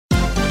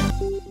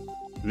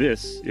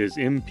This is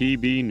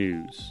MPB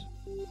News.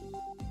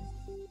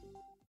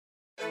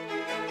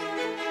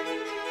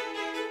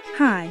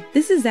 Hi,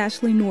 this is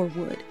Ashley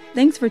Norwood.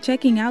 Thanks for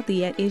checking out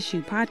the At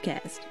Issue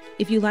podcast.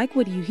 If you like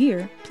what you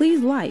hear,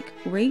 please like,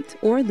 rate,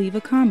 or leave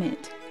a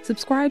comment.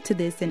 Subscribe to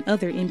this and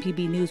other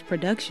MPB News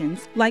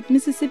productions like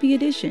Mississippi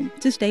Edition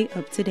to stay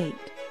up to date.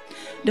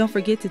 Don't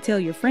forget to tell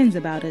your friends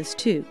about us,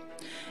 too.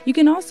 You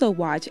can also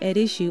watch At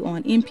Issue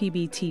on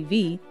MPB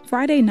TV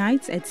Friday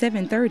nights at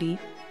 7:30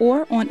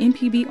 or on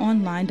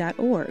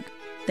mpbonline.org.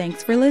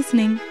 Thanks for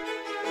listening.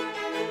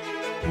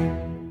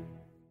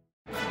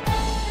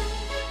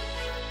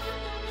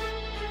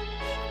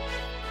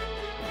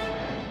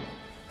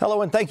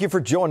 Hello and thank you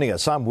for joining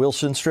us. I'm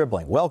Wilson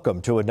Stribling.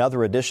 Welcome to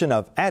another edition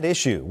of At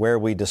Issue, where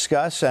we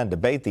discuss and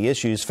debate the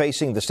issues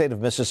facing the state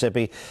of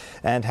Mississippi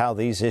and how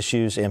these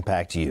issues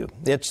impact you.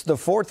 It's the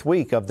fourth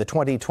week of the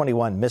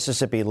 2021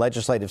 Mississippi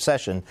legislative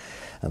session,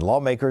 and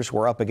lawmakers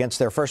were up against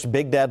their first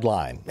big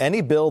deadline.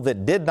 Any bill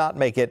that did not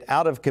make it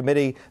out of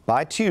committee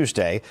by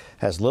Tuesday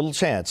has little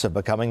chance of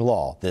becoming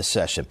law this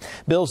session.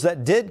 Bills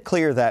that did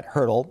clear that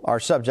hurdle are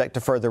subject to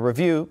further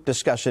review,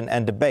 discussion,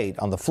 and debate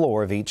on the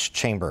floor of each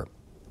chamber.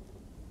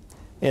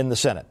 In the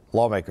Senate,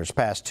 lawmakers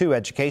passed two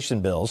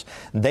education bills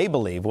they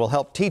believe will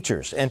help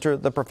teachers enter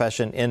the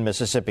profession in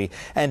Mississippi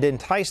and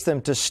entice them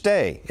to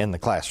stay in the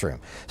classroom.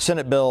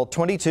 Senate Bill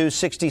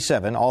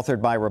 2267,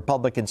 authored by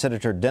Republican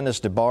Senator Dennis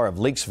DeBar of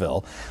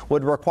Leakesville,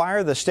 would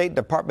require the State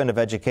Department of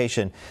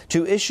Education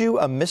to issue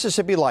a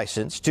Mississippi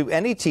license to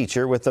any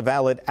teacher with a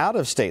valid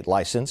out-of-state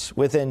license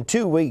within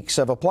 2 weeks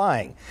of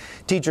applying.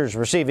 Teachers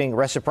receiving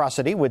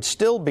reciprocity would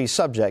still be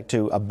subject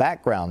to a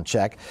background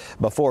check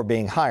before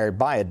being hired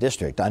by a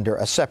district under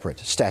a separate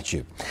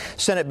statute.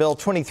 Senate Bill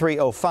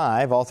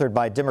 2305, authored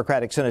by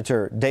Democratic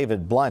Senator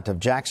David Blunt of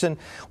Jackson,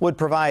 would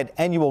provide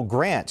annual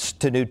grants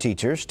to new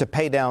teachers to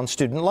pay down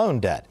student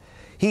loan debt.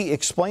 He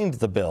explained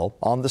the bill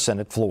on the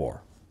Senate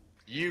floor.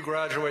 You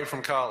graduate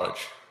from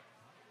college,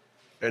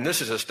 and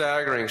this is a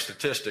staggering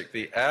statistic.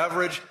 The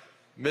average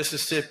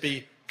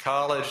Mississippi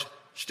college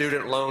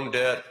student loan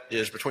debt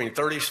is between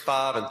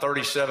 $35,000 and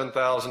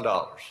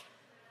 $37,000.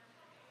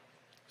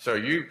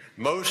 So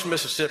most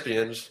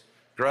Mississippians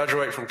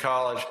graduate from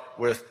college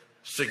with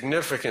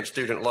significant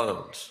student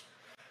loans.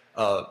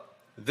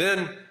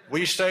 Then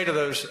we say to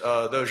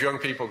those young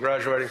people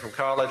graduating from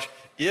college,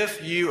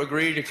 if you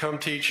agree to come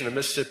teach in a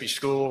Mississippi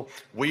school,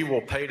 we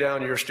will pay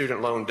down your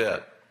student loan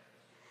debt.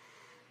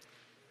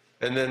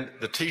 And then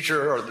the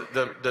teacher or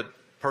the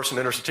person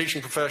enters the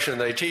teaching profession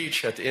and they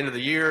teach. At the end of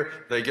the year,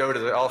 they go to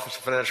the Office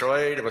of Financial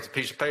Aid, and with a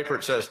piece of paper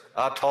it says,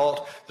 I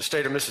taught. The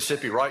state of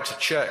Mississippi writes a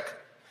check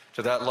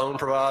to that loan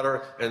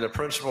provider, and the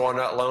principal on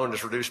that loan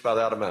is reduced by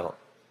that amount.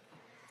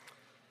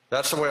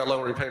 That's the way a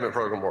loan repayment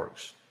program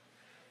works.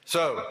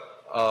 So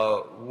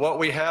what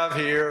we have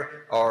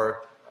here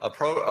are a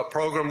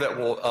program that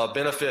will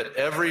benefit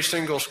every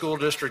single school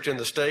district in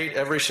the state.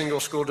 Every single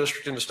school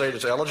district in the state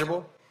is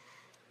eligible.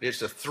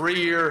 It's a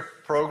 3-year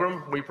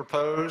program we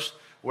propose,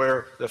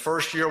 where the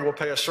first year we'll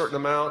pay a certain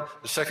amount,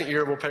 the second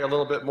year we'll pay a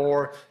little bit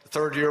more, the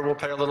third year we'll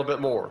pay a little bit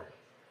more.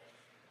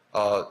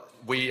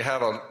 We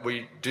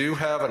do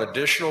have an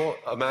additional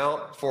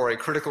amount for a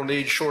critical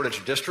needs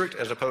shortage district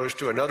as opposed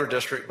to another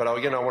district, but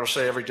again, I want to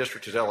say every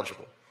district is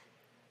eligible.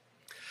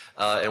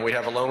 And we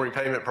have a loan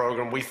repayment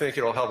program. We think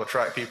it'll help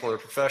attract people in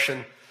the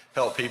profession,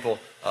 help people,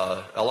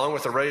 along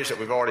with the raise that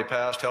we've already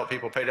passed, help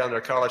people pay down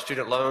their college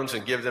student loans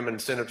and give them an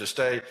incentive to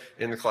stay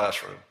in the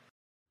classroom.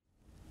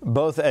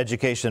 Both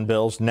education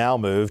bills now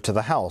move to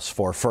the House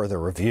for further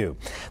review.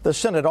 The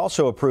Senate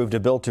also approved a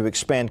bill to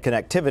expand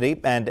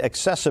connectivity and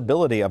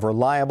accessibility of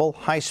reliable,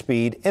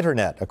 high-speed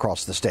Internet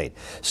across the state.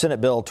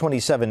 Senate Bill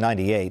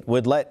 2798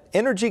 would let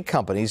energy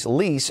companies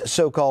lease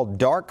so-called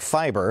dark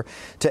fiber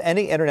to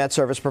any Internet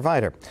service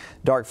provider.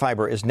 Dark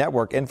fiber is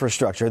network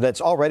infrastructure that's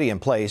already in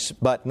place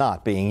but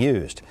not being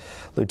used.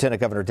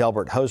 Lieutenant Governor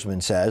Delbert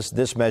Hosemann says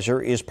this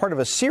measure is part of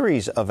a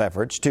series of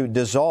efforts to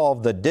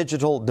dissolve the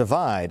digital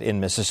divide in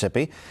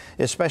Mississippi,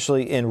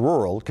 especially in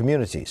rural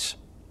communities.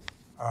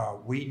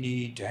 We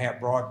need to have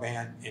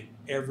broadband in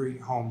every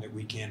home that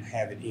we can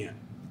have it in.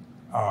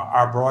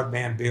 Our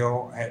broadband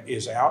bill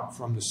is out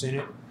from the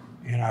Senate,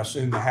 and I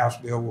assume the House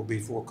bill will be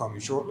forthcoming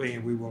shortly,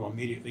 and we will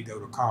immediately go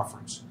to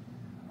conference.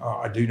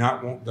 I do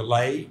not want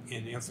delay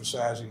in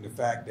emphasizing the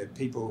fact that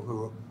people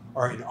who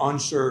are in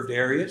unserved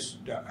areas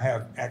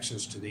have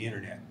access to the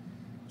internet.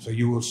 So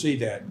you will see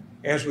that.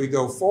 As we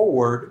go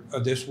forward,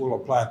 this will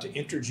apply to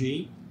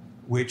Entergy,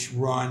 which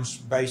runs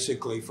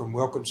basically from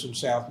Wilkinson,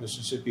 South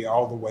Mississippi,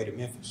 all the way to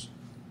Memphis,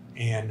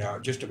 and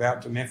just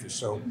about to Memphis.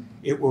 So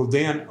it will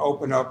then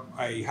open up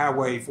a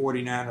Highway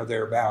 49 or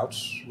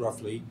thereabouts,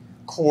 roughly,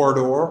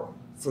 corridor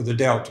for the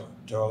Delta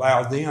to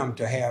allow them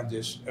to have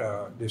this,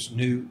 this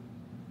new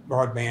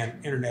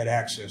broadband internet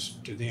access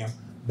to them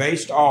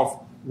based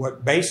off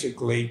what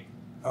basically,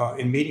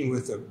 in meeting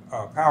with the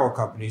power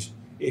companies,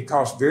 it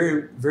costs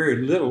very,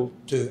 very little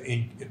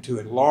to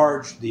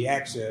enlarge the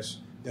access,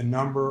 the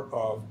number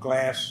of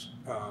glass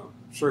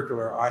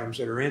circular items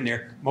that are in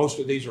there. Most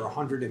of these are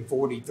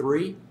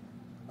 143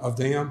 of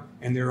them,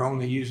 and they're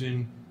only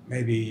using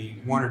maybe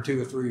 1 or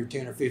 2 or 3 or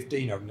 10 or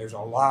 15 of them. There's a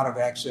lot of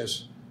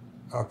excess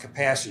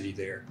capacity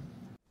there.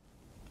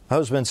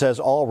 Hoseman says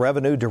all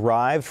revenue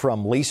derived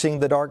from leasing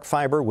the dark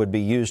fiber would be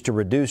used to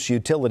reduce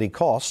utility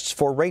costs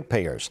for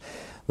ratepayers.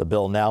 The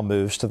bill now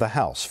moves to the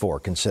House for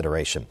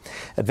consideration.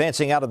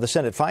 Advancing out of the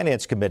Senate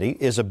Finance Committee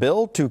is a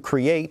bill to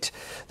create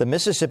the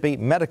Mississippi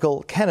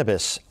Medical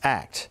Cannabis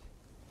Act.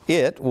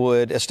 It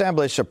would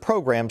establish a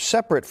program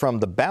separate from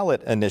the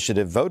ballot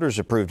initiative voters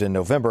approved in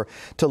November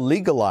to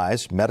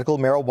legalize medical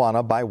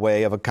marijuana by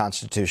way of a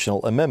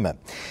constitutional amendment.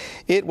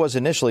 It was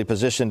initially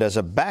positioned as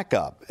a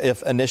backup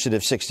if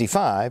Initiative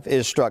 65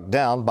 is struck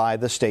down by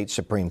the state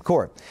Supreme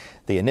Court.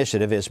 The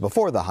initiative is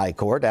before the High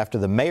Court after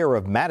the mayor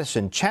of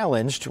Madison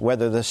challenged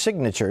whether the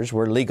signatures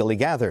were legally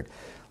gathered.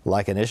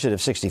 Like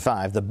Initiative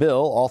 65, the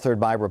bill, authored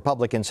by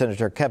Republican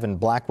Senator Kevin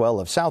Blackwell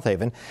of South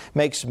Haven,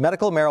 makes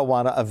medical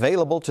marijuana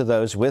available to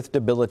those with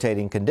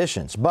debilitating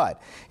conditions.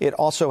 But it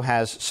also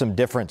has some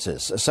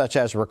differences, such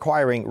as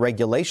requiring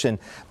regulation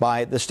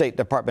by the State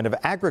Department of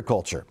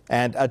Agriculture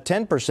and a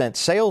 10%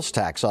 sales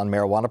tax on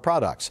marijuana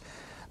products.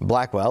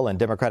 Blackwell and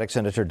Democratic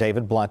Senator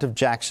David Blunt of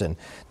Jackson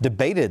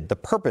debated the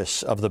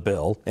purpose of the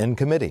bill in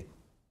committee.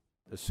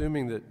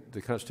 Assuming that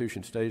the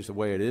Constitution stays the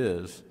way it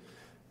is,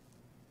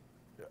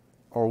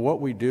 or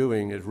what we're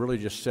doing is really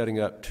just setting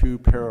up 2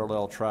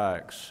 parallel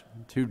tracks,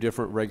 2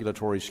 different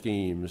regulatory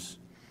schemes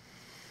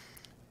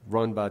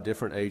run by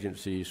different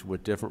agencies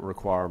with different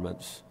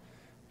requirements,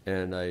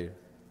 and a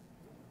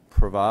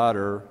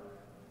provider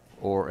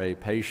or a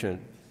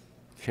patient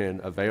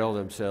can avail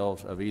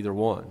themselves of either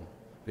one.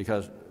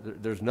 Because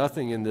there's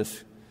nothing in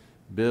this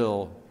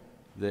bill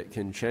that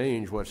can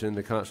change what's in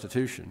the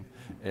Constitution.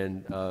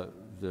 And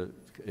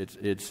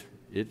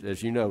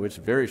as you know, it's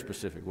very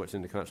specific what's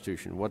in the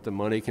Constitution, what the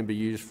money can be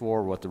used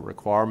for, what the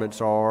requirements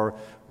are,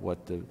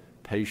 what the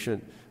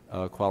patient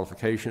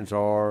qualifications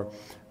are,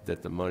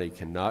 that the money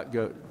cannot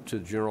go to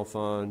the general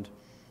fund,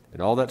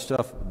 and all that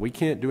stuff. We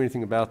can't do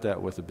anything about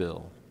that with the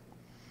bill.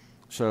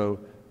 So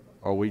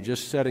are we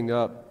just setting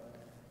up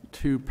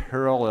 2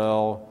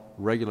 parallel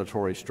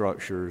regulatory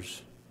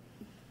structures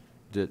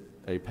that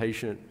a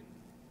patient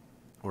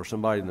or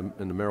somebody in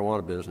the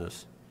marijuana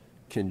business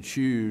can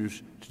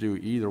choose to do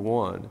either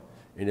one?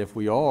 And if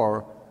we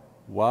are,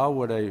 why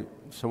would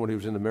someone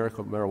who's in the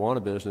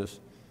marijuana business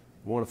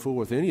want to fool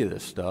with any of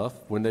this stuff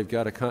when they've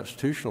got a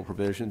constitutional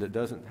provision that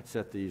doesn't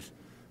set these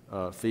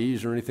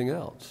fees or anything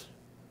else?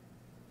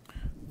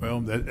 Well,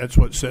 that's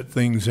what set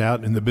things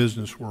out in the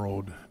business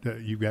world,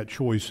 that you've got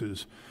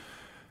choices.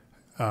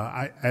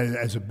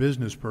 As a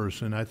business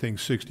person, I think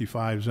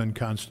 65 is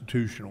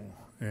unconstitutional.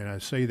 And I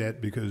say that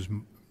because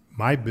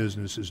my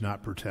business is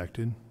not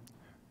protected.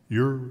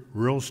 Your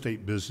real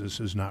estate business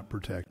is not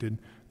protected.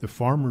 The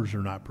farmers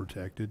are not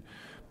protected.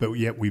 But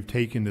yet we've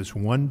taken this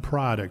one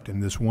product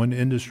and this one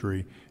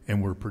industry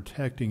and we're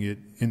protecting it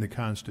in the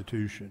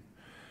Constitution.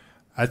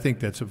 I think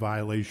that's a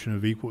violation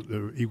of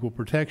the Equal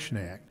Protection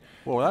Act.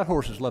 Well, that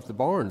horse has left the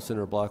barn,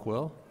 Senator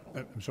Blackwell.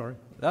 I'm sorry?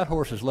 That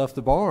horse has left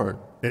the barn.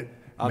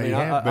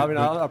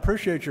 I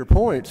appreciate your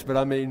points, but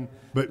I mean,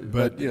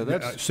 but you know,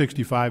 that's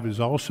 65 is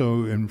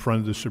also in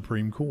front of the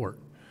Supreme Court.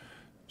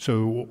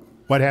 So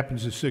what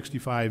happens if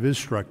 65 is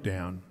struck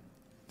down,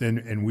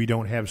 and we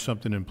don't have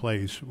something in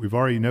place? We've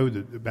already know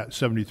that about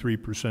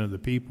 73% of the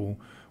people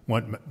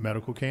want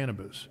medical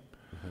cannabis.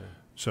 Mm-hmm.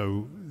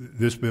 So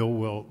this bill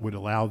would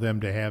allow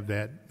them to have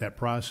that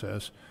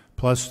process,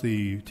 plus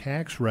the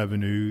tax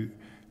revenue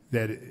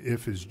that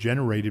if is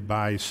generated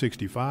by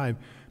 65.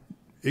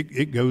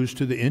 It goes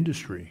to the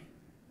industry.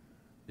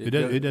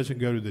 It doesn't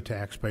go to the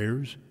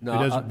taxpayers. No,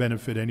 it doesn't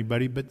benefit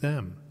anybody but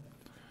them.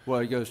 Well,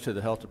 it goes to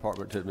the health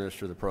department to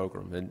administer the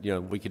program, and you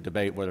know we could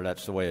debate whether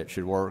that's the way it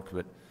should work,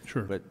 but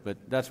sure. But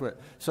that's what.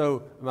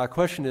 So my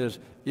question is,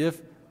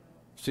 if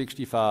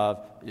 65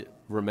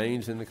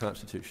 remains in the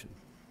Constitution,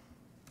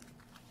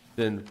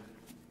 then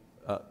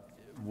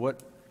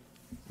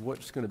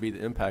what's going to be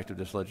the impact of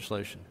this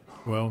legislation?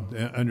 Well,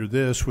 under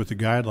this, with the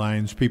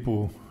guidelines,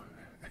 people,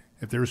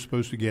 if they're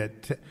supposed to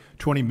get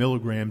 20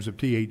 milligrams of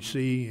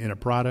THC in a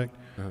product,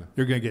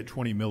 they're going to get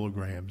 20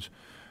 milligrams.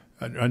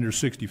 Under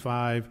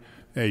 65,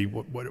 hey,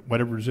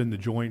 whatever's in the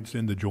joint's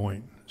in the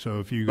joint. So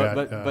if you got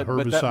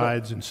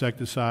herbicides,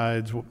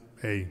 insecticides,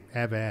 hey,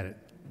 have at it.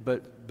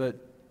 But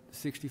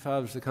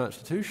 65 is the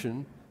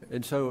Constitution,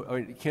 and so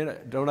I mean,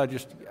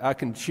 I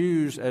can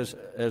choose as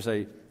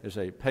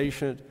a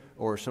patient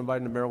or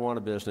somebody in the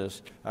marijuana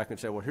business, I can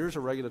say, well, here's a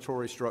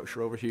regulatory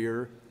structure over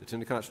here that's in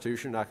the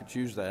Constitution. I can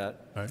choose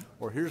that. Right.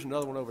 Or here's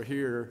another one over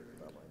here.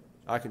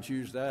 I can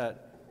choose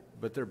that.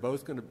 But they're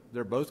both going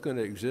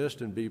to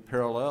exist and be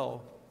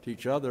parallel to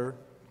each other.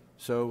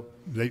 So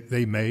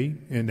they may,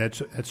 and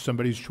that's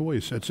somebody's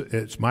choice.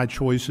 It's my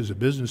choice as a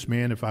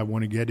businessman if I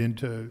want to get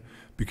into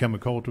become a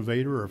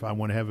cultivator or if I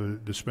want to have a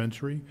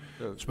dispensary.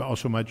 It's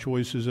also my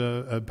choice as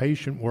a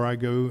patient where I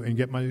go and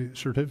get my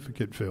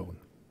certificate filled.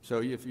 So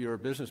if you're a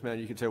businessman,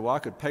 you can say, well, I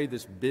could pay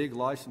this big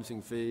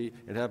licensing fee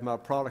and have my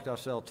product I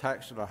sell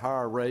taxed at a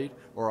higher rate,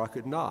 or I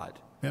could not.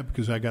 Yeah,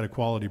 because I got a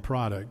quality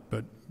product.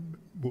 But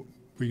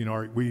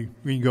we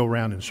can go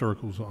around in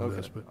circles on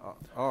this. But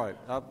all right,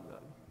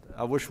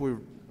 I wish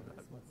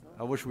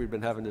we'd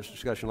been having this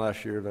discussion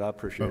last year, but I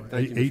appreciate it.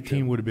 Thank you, Mr. 18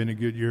 Chairman. would have been a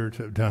good year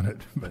to have done it.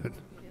 But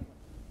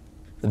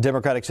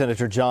Democratic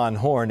Senator John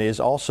Horn is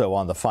also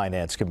on the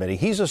Finance Committee.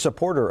 He's a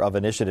supporter of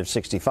Initiative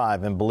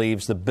 65 and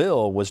believes the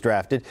bill was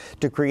drafted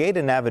to create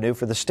an avenue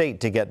for the state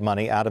to get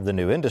money out of the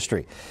new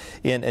industry.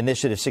 In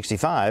Initiative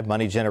 65,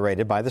 money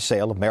generated by the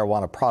sale of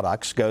marijuana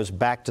products goes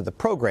back to the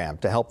program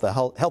to help the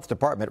health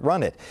department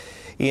run it.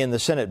 In the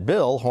Senate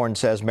bill, Horn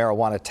says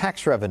marijuana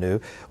tax revenue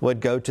would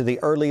go to the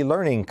Early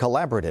Learning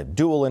Collaborative,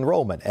 dual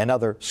enrollment, and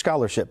other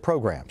scholarship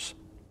programs.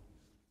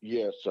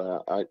 Yes,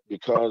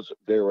 because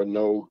there are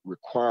no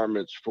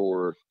requirements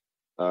for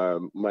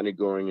money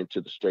going into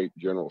the state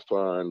general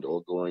fund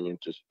or going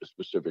into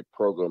specific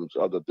programs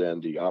other than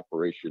the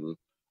operation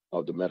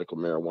of the medical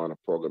marijuana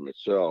program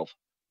itself.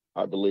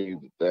 I believe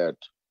that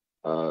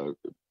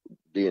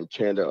the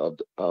intent of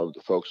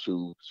the folks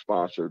who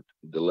sponsored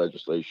the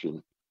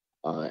legislation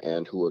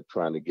and who are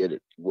trying to get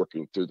it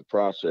working through the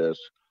process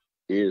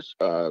is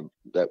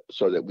that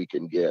so that we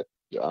can get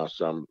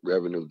some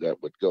revenue that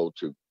would go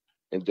to,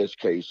 in this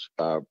case,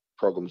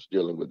 programs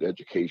dealing with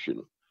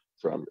education,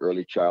 from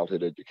early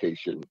childhood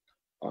education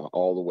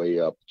all the way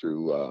up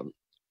through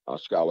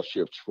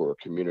scholarships for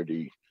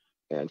community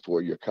and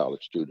four-year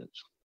college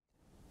students.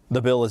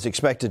 The bill is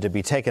expected to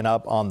be taken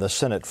up on the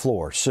Senate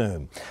floor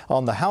soon.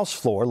 On the House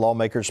floor,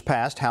 lawmakers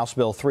passed House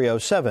Bill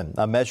 307,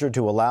 a measure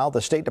to allow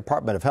the State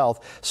Department of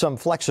Health some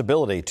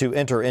flexibility to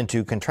enter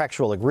into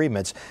contractual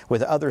agreements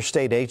with other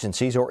state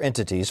agencies or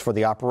entities for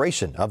the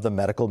operation of the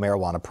medical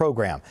marijuana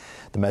program.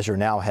 The measure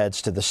now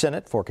heads to the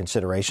Senate for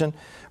consideration.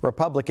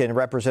 Republican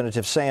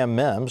Representative Sam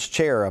Mims,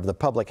 chair of the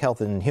Public Health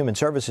and Human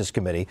Services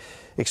Committee,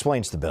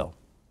 explains the bill.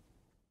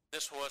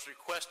 This was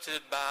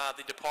requested by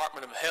the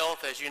Department of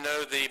Health. As you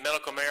know, the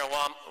medical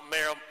marijuana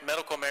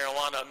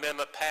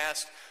amendment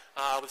passed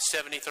with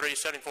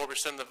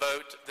 74% of the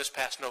vote this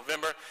past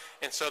November.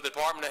 And so the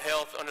Department of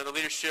Health, under the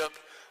leadership,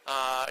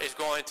 is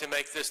going to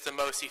make this the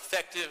most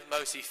effective,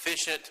 most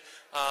efficient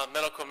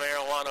medical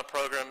marijuana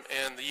program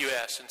in the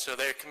U.S. And so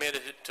they're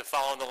committed to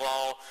following the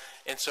law.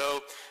 And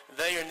so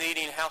they are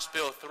needing House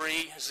Bill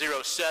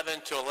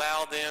 307 to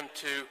allow them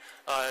to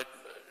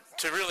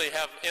really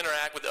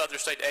interact with other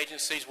state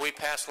agencies. We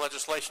passed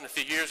legislation a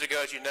few years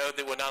ago, as you know,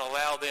 that would not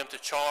allow them to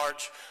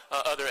charge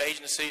other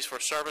agencies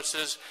for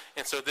services.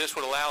 And so this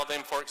would allow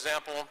them, for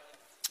example,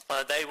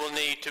 they will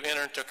need to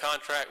enter into a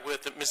contract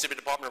with the Mississippi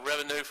Department of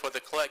Revenue for the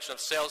collection of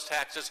sales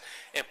taxes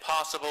and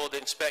possible the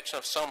inspection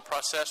of some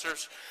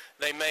processors.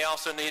 They may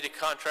also need to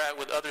contract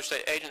with other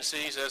state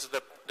agencies as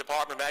the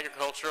Department of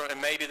Agriculture and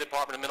maybe the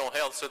Department of Mental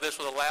Health. So this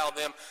will allow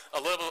them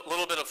a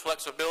little bit of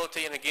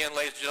flexibility. And again,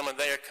 ladies and gentlemen,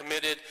 they are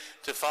committed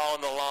to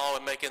following the law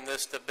and making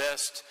this the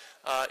best,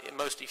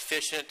 most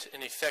efficient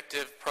and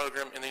effective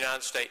program in the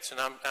United States. And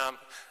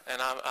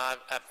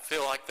I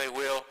feel like they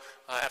will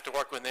after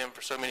working with them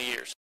for so many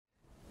years.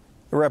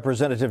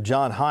 Representative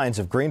John Hines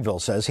of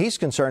Greenville says he's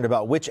concerned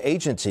about which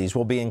agencies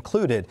will be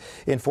included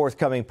in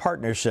forthcoming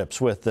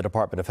partnerships with the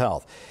Department of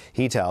Health.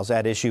 He tells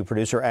At Issue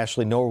producer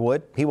Ashley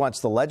Norwood he wants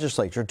the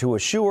legislature to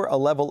assure a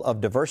level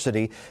of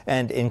diversity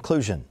and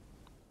inclusion.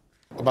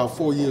 About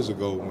 4 years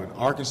ago, when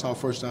Arkansas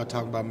first started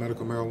talking about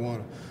medical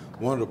marijuana,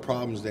 one of the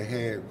problems they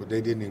had was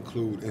they didn't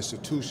include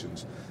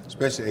institutions,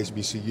 especially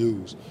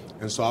HBCUs.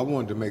 And so I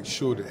wanted to make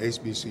sure that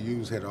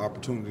HBCUs had the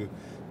opportunity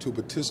to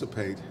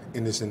participate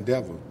in this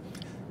endeavor.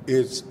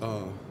 It's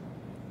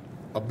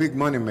a big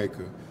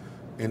moneymaker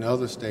in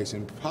other states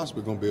and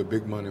possibly going to be a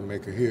big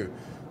moneymaker here.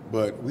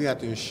 But we have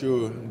to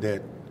ensure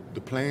that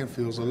the playing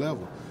fields are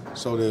level.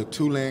 So there are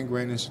two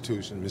land-grant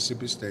institutions,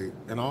 Mississippi State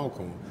and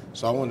Alcorn.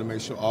 So I wanted to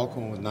make sure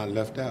Alcorn was not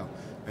left out.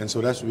 And so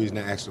that's the reason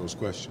I asked those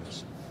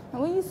questions.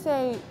 And when you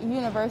say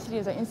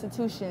universities or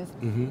institutions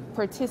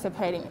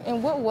participating,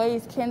 in what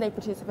ways can they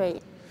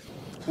participate?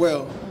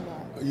 Well,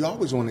 you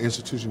always want an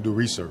institution to do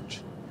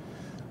research.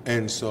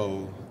 And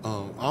so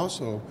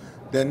also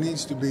there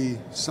needs to be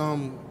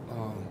some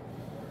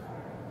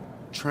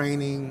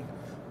training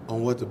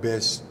on what the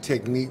best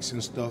techniques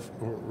and stuff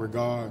in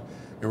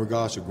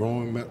regards to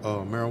growing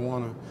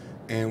marijuana.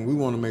 And we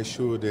want to make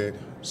sure that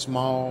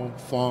small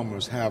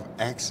farmers have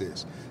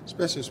access,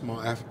 especially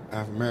small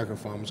African-American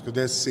farmers, because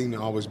they seem to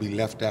always be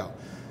left out.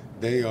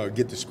 They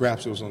get the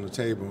scraps that was on the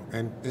table,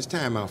 and it's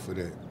time out for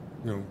that.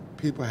 You know,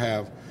 people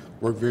have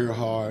worked very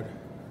hard.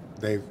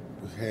 They've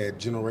had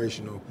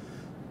generational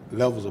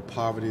levels of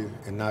poverty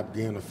and not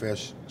getting a fair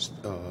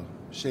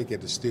shake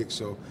at the stick.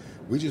 So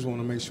we just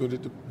want to make sure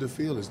that the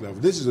field is level.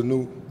 This is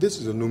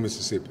a new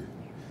Mississippi,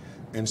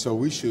 and so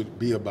we should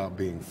be about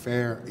being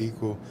fair,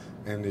 equal,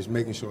 and just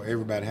making sure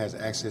everybody has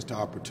access to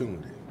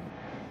opportunity.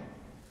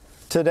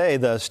 Today,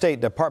 the State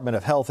Department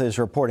of Health is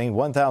reporting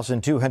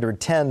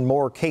 1,210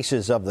 more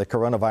cases of the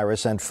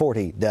coronavirus and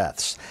 40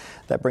 deaths.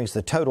 That brings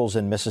the totals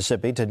in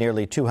Mississippi to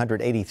nearly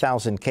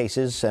 280,000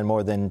 cases and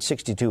more than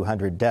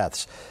 6,200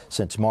 deaths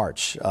since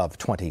March of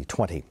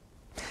 2020.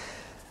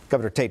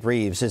 Governor Tate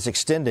Reeves is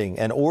extending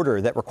an order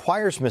that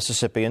requires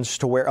Mississippians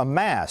to wear a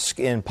mask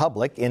in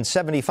public in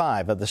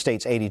 75 of the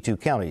state's 82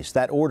 counties.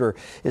 That order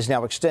is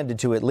now extended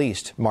to at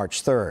least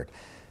March 3rd.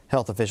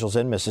 Health officials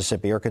in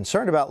Mississippi are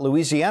concerned about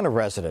Louisiana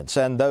residents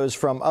and those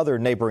from other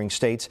neighboring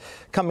states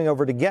coming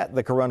over to get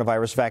the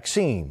coronavirus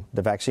vaccine.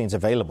 The vaccine's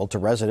available to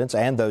residents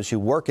and those who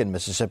work in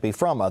Mississippi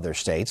from other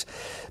states.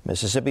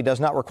 Mississippi does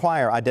not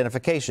require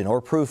identification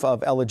or proof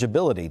of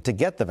eligibility to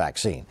get the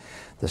vaccine.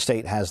 The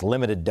state has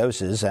limited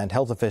doses, and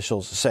health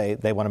officials say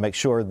they want to make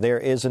sure there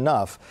is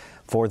enough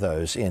for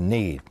those in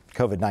need.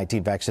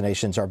 COVID-19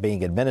 vaccinations are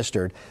being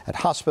administered at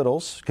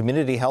hospitals,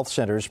 community health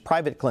centers,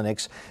 private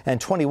clinics, and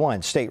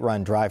 21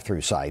 state-run drive-through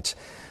sites.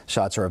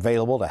 Shots are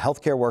available to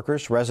healthcare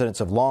workers,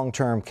 residents of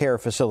long-term care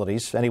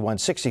facilities, anyone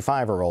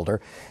 65 or older,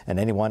 and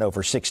anyone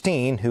over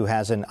 16 who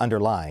has an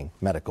underlying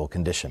medical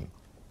condition.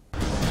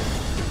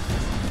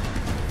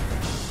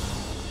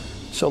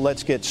 So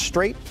let's get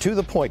straight to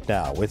the point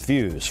now with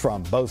views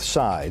from both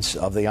sides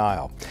of the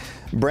aisle.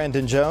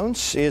 Brandon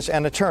Jones is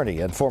an attorney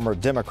and former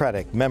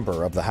Democratic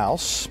member of the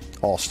House.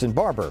 Austin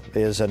Barber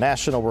is a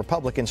national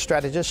Republican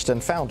strategist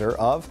and founder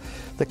of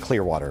the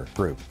Clearwater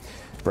Group.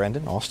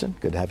 Brandon, Austin,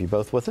 good to have you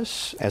both with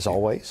us, as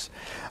always.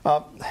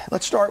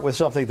 Let's start with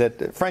something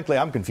that, frankly,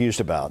 I'm confused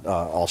about,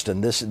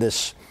 Austin.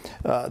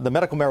 The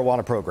medical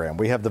marijuana program.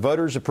 We have the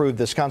voters approve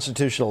this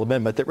constitutional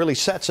amendment that really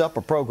sets up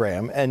a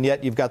program, and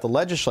yet you've got the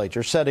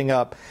legislature setting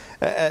up,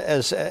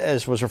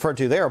 as was referred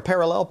to there, a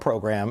parallel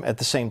program at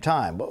the same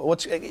time.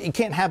 You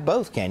can't have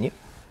both, can you?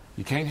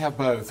 You can't have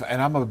both,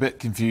 and I'm a bit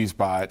confused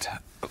by it.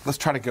 Let's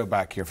try to go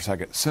back here for a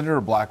second. Senator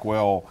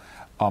Blackwell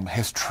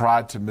has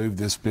tried to move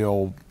this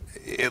bill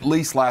at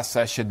least last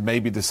session,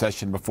 maybe the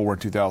session before in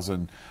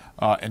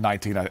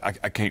 2019.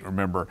 I can't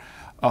remember.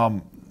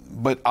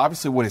 But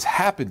obviously what has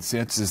happened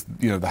since is,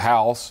 the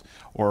House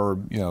or,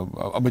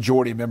 a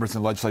majority of members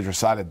in the legislature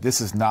decided this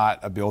is not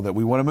a bill that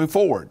we want to move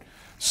forward.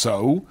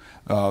 So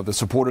the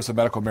supporters of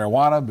medical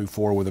marijuana moved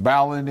forward with a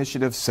ballot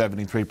initiative.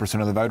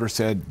 73% of the voters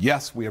said,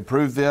 yes, we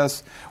approve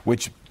this,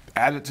 which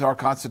added to our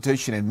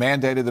Constitution and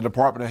mandated the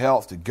Department of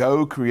Health to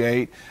go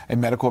create a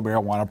medical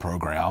marijuana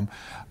program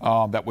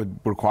that would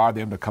require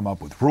them to come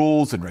up with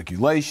rules and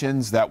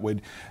regulations that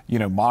would,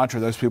 monitor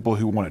those people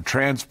who want to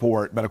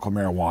transport medical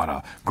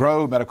marijuana,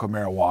 grow medical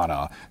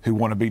marijuana, who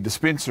want to be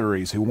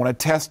dispensaries, who want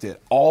to test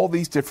it, all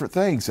these different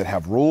things that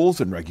have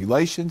rules and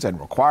regulations and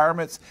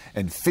requirements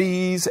and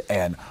fees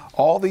and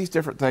all these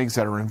different things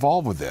that are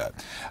involved with it.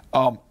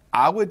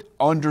 I would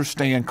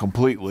understand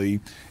completely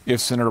if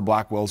Senator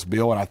Blackwell's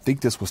bill, and I think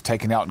this was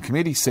taken out in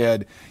committee,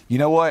 said, you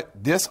know what,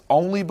 this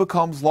only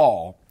becomes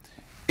law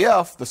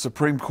if the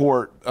Supreme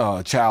Court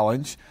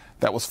challenge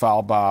that was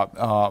filed by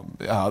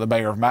the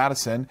mayor of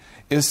Madison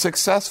is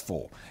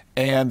successful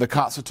and the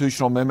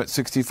constitutional amendment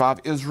 65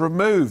 is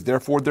removed.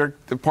 Therefore, the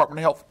Department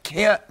of Health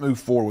can't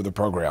move forward with the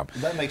program.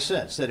 That makes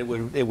sense, that it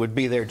would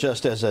be there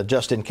just as a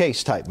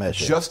just-in-case type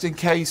measure.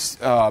 Just-in-case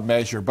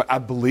measure, but I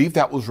believe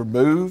that was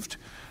removed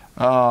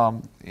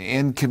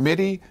in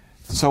committee,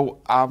 so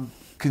I'm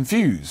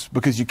confused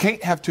because you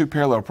can't have two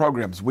parallel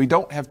programs. We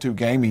don't have two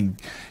gaming,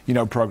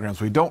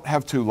 programs. We don't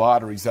have two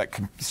lotteries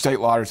state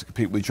lotteries that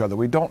compete with each other.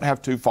 We don't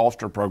have two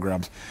foster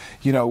programs,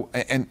 and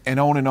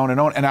on and on and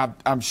on. And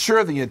I'm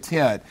sure the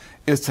intent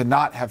is to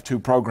not have two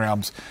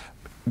programs,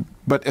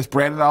 but as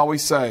Brandon and I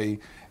always say,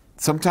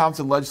 sometimes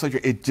in legislature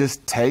it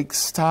just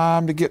takes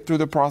time to get through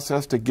the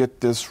process to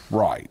get this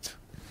right.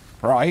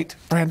 Right,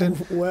 Brandon?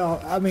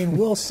 Well,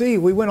 we'll see.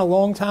 We went a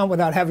long time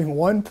without having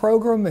one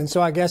program, and so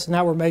I guess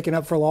now we're making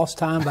up for lost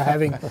time by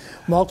having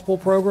multiple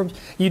programs.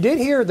 You did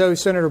hear, though,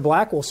 Senator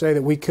Blackwell say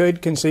that we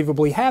could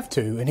conceivably have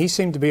two, and he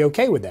seemed to be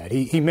okay with that.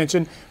 He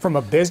mentioned from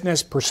a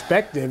business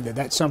perspective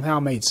that somehow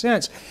made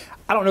sense.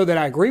 I don't know that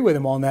I agree with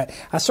him on that.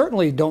 I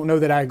certainly don't know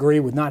that I agree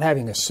with not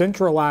having a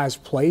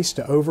centralized place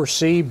to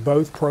oversee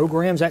both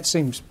programs. That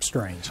seems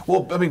strange.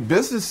 Well,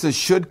 businesses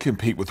should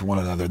compete with one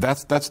another.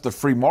 That's the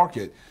free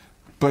market.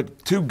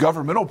 But two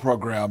governmental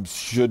programs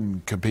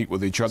shouldn't compete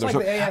with each other. It's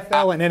like the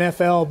AFL and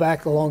NFL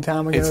back a long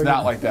time ago. It's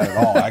not like that at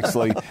all,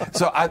 actually.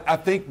 So I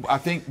think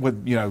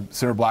with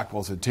Senator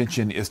Blackwell's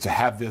intention is to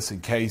have this in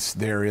case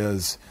there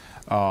is,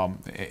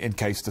 in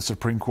case the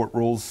Supreme Court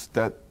rules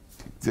that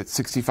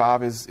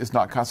 65 is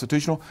not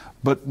constitutional.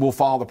 But we'll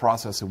follow the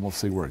process and we'll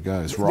see where it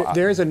goes.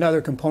 There is another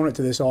component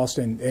to this,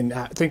 Austin, and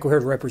I think we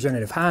heard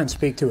Representative Hines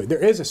speak to it.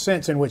 There is a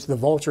sense in which the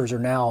vultures are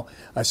now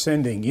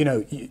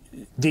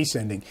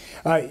descending.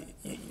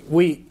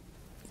 We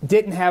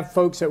didn't have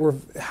folks that were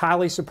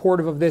highly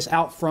supportive of this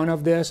out front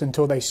of this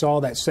until they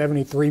saw that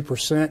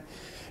 73%.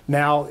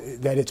 Now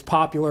that it's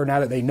popular, now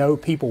that they know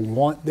people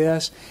want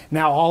this,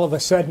 now all of a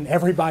sudden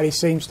everybody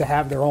seems to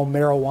have their own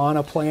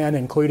marijuana plan,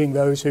 including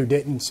those who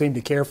didn't seem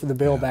to care for the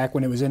bill back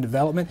when it was in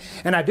development.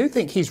 And I do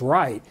think he's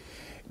right.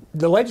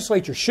 The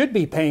legislature should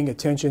be paying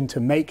attention to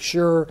make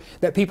sure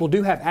that people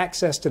do have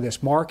access to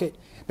this market,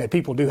 that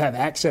people do have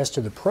access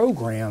to the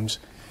programs,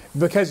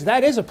 because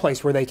that is a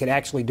place where they can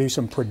actually do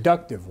some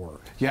productive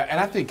work. Yeah, and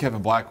I think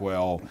Kevin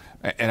Blackwell,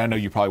 and I know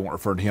you probably won't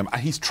refer to him,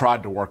 he's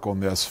tried to work on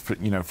this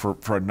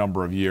for a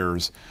number of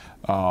years.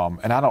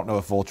 And I don't know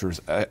if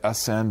vultures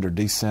ascend or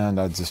descend.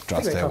 I just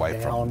try to stay away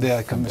from them.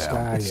 Yeah, come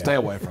down. Stay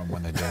away from them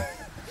when they do.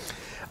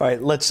 All right,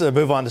 let's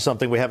move on to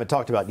something we haven't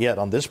talked about yet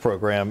on this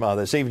program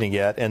this evening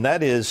yet, and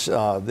that is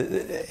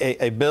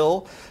a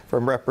bill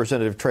from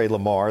Representative Trey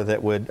Lamar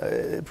that would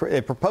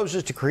it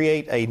proposes to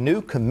create a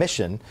new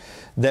commission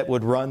that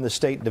would run the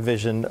state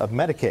division of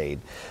Medicaid.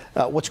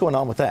 What's going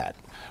on with that?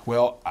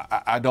 Well,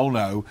 I don't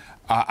know.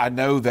 I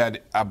know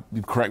that,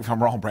 correct me if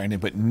I'm wrong, Brandon,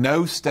 but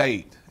no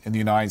state in the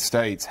United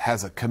States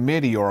has a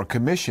committee or a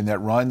commission that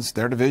runs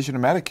their division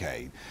of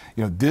Medicaid.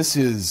 This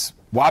is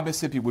why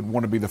Mississippi would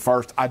want to be the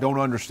first. I don't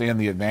understand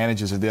the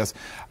advantages of this.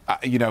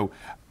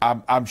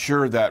 I'm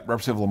sure that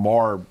Representative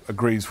Lamar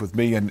agrees with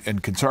me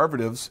and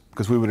conservatives,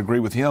 because we would agree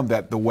with him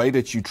that the way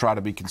that you try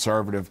to be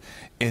conservative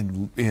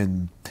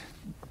in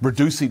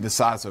reducing the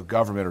size of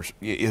government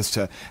is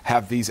to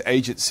have these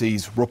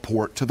agencies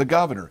report to the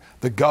governor.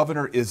 The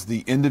governor is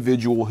the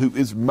individual who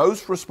is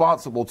most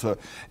responsible to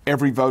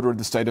every voter in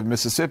the state of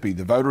Mississippi.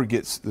 The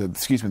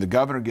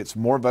governor gets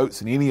more votes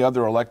than any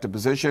other elected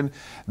position.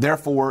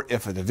 Therefore,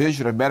 if a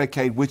division of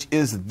Medicaid, which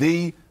is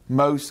the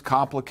most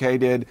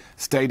complicated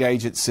state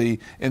agency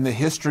in the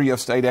history of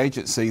state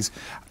agencies,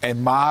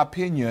 in my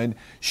opinion,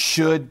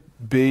 should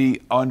be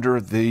under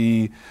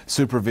the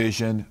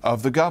supervision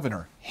of the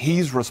governor.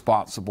 He's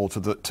responsible to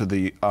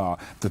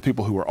the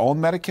people who are on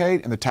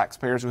Medicaid and the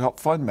taxpayers who help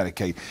fund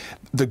Medicaid.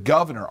 The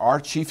governor, our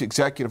chief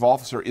executive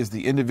officer, is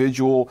the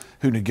individual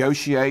who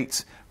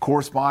negotiates,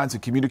 corresponds,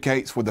 and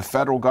communicates with the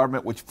federal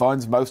government, which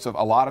funds a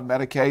lot of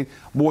Medicaid,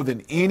 more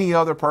than any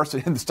other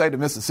person in the state of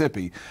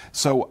Mississippi.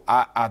 So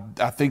I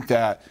think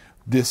that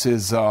this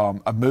is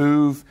a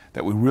move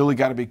that we really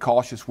got to be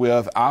cautious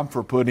with. I'm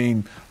for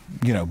putting,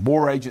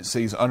 more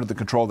agencies under the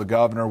control of the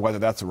governor, whether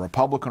that's a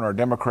Republican or a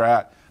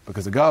Democrat,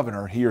 because the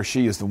governor, he or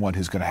she, is the one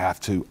who's going to have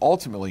to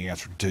ultimately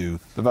answer to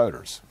the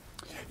voters.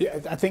 Yeah,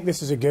 I think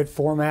this is a good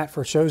format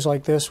for shows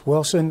like this,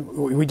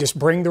 Wilson. We just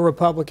bring the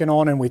Republican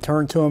on and we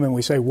turn to him and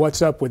we say,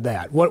 what's up with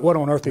that? What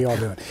on earth are y'all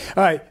doing?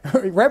 All right,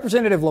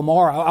 Representative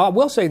Lamar, I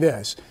will say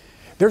this.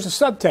 There's a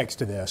subtext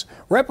to this.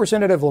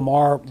 Representative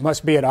Lamar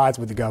must be at odds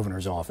with the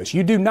governor's office.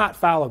 You do not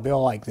file a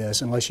bill like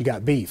this unless you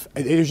got beef.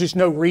 There's just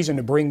no reason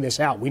to bring this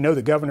out. We know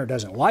the governor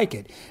doesn't like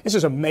it. This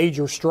is a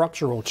major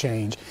structural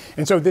change.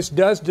 And so this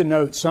does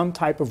denote some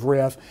type of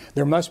rift.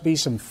 There must be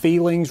some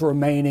feelings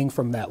remaining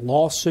from that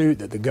lawsuit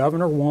that the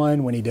governor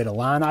won when he did a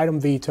line item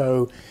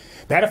veto.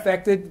 That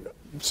affected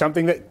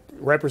something that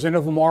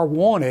Representative Lamar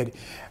wanted.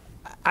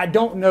 I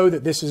don't know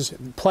that this is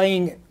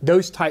playing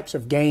those types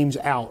of games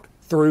out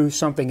through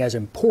something as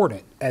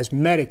important as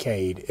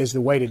Medicaid is the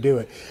way to do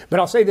it.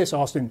 But I'll say this,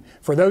 Austin,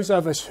 for those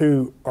of us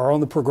who are on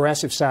the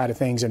progressive side of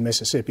things in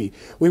Mississippi,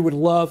 we would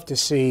love to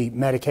see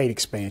Medicaid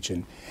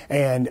expansion.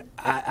 And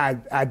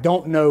I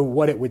don't know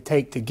what it would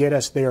take to get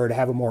us there to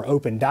have a more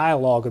open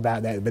dialogue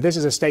about that. But this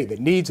is a state that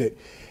needs it.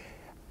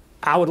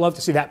 I would love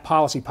to see that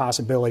policy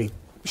possibility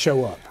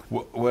show up.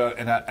 Well,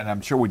 and I'm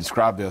sure we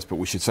described this, but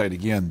we should say it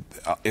again.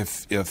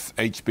 If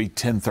HB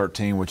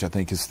 1013, which I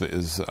think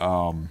is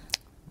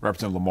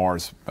Representative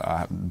Lamar's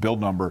bill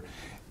number,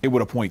 it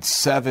would appoint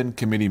 7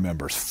 committee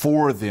members,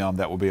 4 of them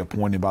that will be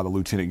appointed by the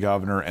lieutenant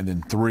governor, and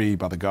then 3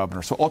 by the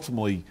governor. So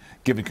ultimately,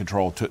 giving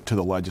control to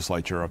the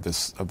legislature of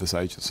this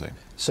agency.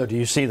 So, do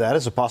you see that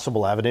as a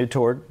possible avenue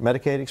toward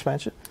Medicaid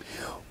expansion?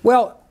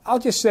 Well, I'll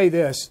just say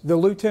this. The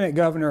lieutenant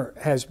governor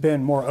has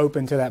been more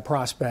open to that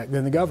prospect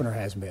than the governor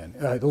has been.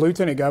 The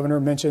lieutenant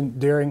governor mentioned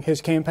during his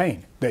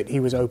campaign that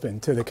he was open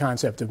to the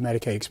concept of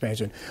Medicaid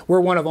expansion.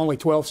 We're one of only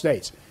 12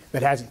 states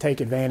that hasn't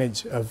taken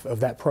advantage of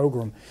that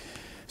program.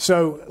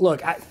 So,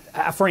 look,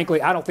 I frankly,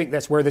 I don't think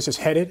that's where this is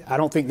headed. I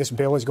don't think this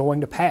bill is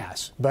going to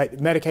pass. But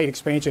Medicaid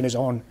expansion is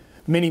on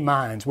many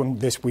minds when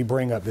we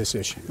bring up this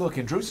issue. Look,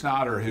 and Drew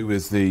Snyder,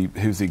 who's the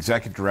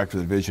executive director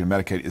of the Division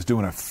of Medicaid, is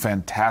doing a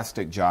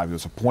fantastic job. He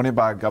was appointed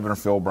by Governor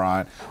Phil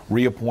Bryant,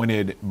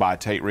 reappointed by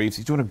Tate Reeves.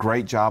 He's doing a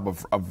great job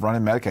of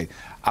running Medicaid.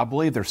 I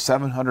believe there's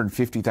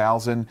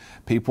 750,000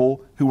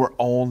 people who are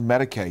on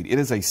Medicaid. It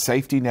is a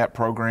safety net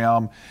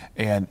program,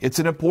 and it's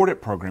an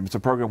important program. It's a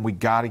program we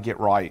got to get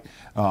right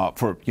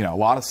for a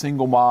lot of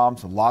single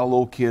moms, a lot of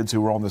little kids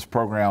who are on this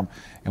program,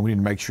 and we need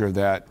to make sure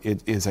that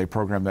it is a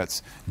program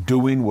that's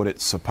doing what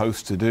it's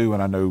supposed to do.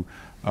 And I know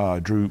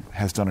Drew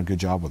has done a good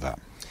job with that.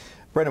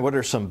 Brendan, what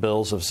are some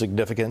bills of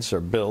significance or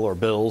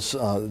bills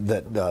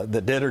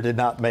that did or did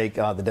not make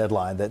the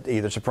deadline that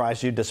either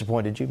surprised you,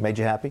 disappointed you, made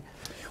you happy?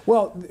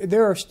 Well,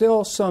 there are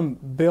still some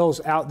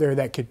bills out there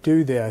that could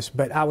do this,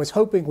 but I was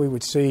hoping we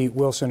would see,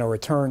 Wilson, a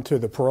return to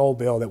the parole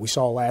bill that we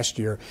saw last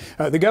year.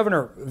 The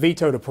governor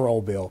vetoed a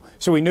parole bill,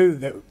 so we knew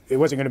that it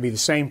wasn't going to be the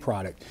same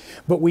product.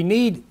 But we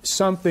need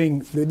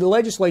something, the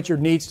legislature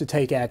needs to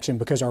take action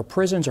because our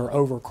prisons are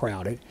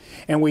overcrowded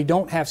and we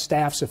don't have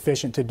staff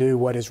sufficient to do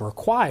what is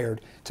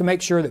required to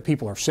make sure that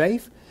people are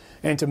safe,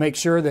 and to make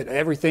sure that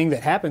everything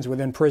that happens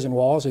within prison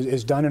walls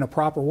is done in a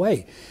proper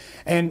way.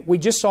 And we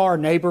just saw our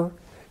neighbor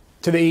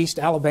to the east,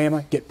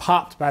 Alabama, get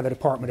popped by the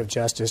Department of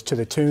Justice to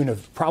the tune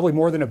of probably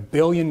more than $1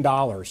 billion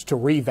to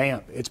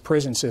revamp its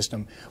prison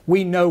system.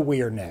 We know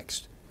we are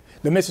next.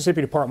 The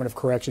Mississippi Department of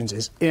Corrections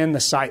is in the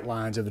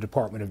sightlines of the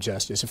Department of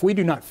Justice. If we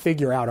do not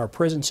figure out our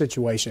prison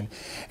situation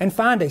and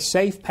find a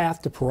safe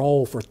path to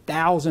parole for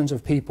thousands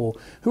of people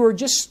who are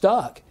just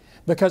stuck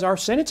because our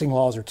sentencing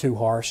laws are too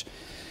harsh,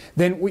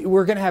 then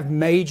we're going to have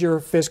major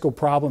fiscal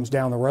problems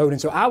down the road.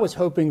 And so I was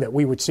hoping that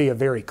we would see a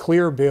very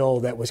clear bill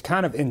that was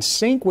kind of in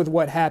sync with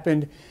what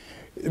happened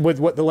with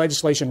what the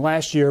legislation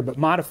last year, but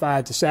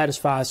modified to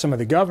satisfy some of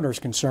the governor's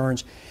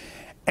concerns.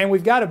 And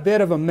we've got a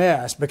bit of a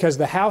mess because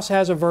the House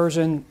has a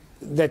version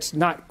that's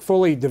not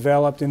fully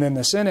developed, and then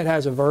the Senate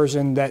has a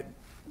version that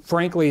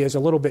frankly is a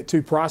little bit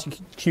too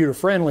prosecutor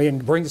friendly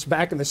and brings us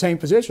back in the same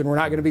position. We're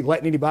not going to be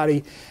letting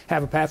anybody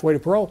have a pathway to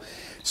parole.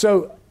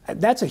 So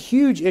that's a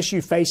huge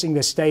issue facing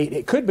the state.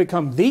 It could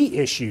become the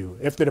issue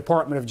if the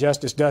Department of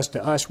Justice does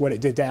to us what it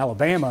did to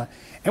Alabama,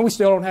 and we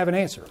still don't have an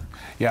answer.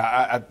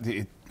 Yeah,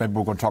 maybe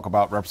we're going to talk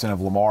about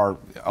Representative Lamar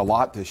a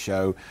lot this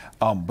show,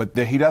 but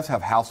he does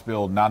have House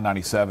Bill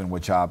 997,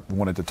 which I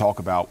wanted to talk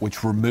about,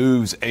 which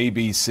removes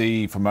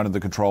ABC from under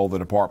the control of the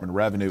Department of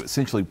Revenue,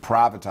 essentially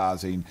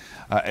privatizing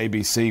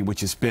ABC,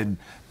 which has been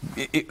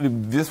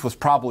this was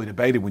probably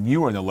debated when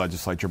you were in the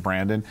legislature,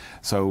 Brandon.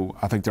 So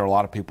I think there are a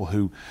lot of people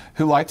who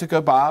like to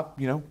go buy,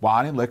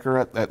 wine and liquor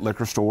at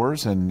liquor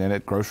stores and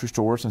at grocery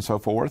stores and so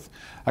forth.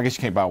 I guess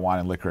you can't buy wine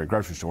and liquor at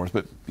grocery stores,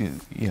 but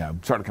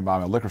certainly can buy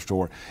them at a liquor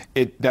store.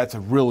 That's a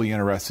really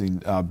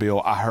interesting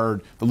bill. I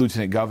heard the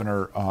Lieutenant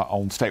Governor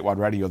on statewide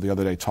radio the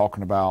other day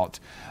talking about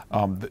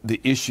the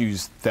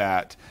issues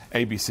that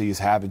ABC is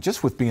having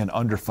just with being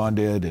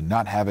underfunded and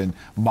not having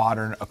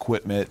modern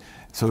equipment.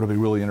 So it'll be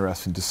really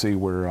interesting to see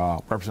where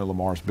Representative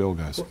Lamar's bill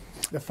goes.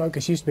 The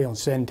focus used to be on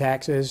sin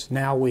taxes.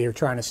 Now we are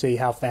trying to see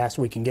how fast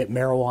we can get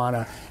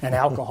marijuana and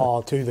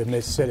alcohol to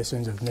the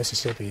citizens of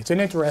Mississippi. It's an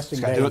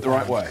interesting day. Do it the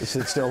right way.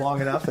 Sit still long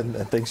enough and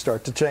things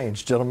start to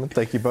change. Gentlemen,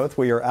 thank you both.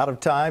 We are out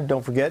of time.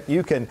 Don't forget,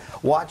 you can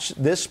watch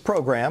this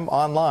program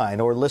online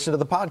or listen to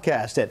the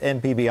podcast at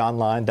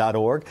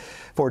mpbonline.org.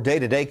 For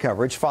day-to-day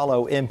coverage,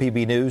 follow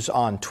MPB News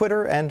on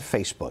Twitter and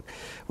Facebook.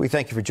 We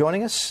thank you for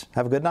joining us.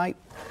 Have a good night.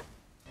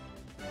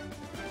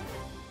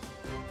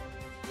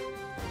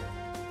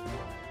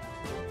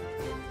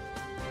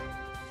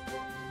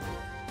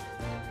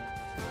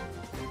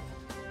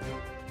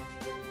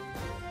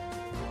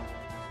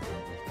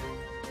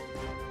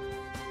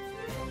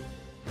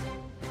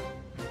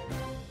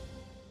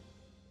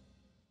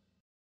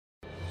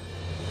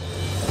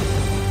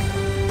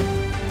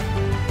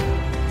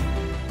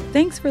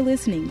 Thanks for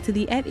listening to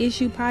the At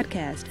Issue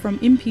podcast from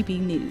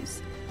MPB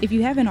News. If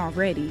you haven't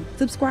already,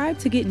 subscribe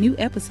to get new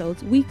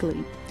episodes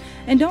weekly.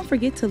 And don't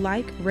forget to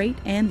like, rate,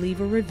 and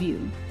leave a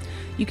review.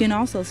 You can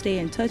also stay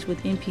in touch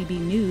with MPB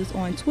News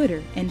on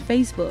Twitter and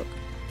Facebook.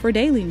 For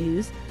daily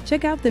news,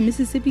 check out the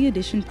Mississippi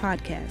Edition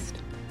podcast.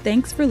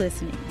 Thanks for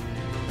listening.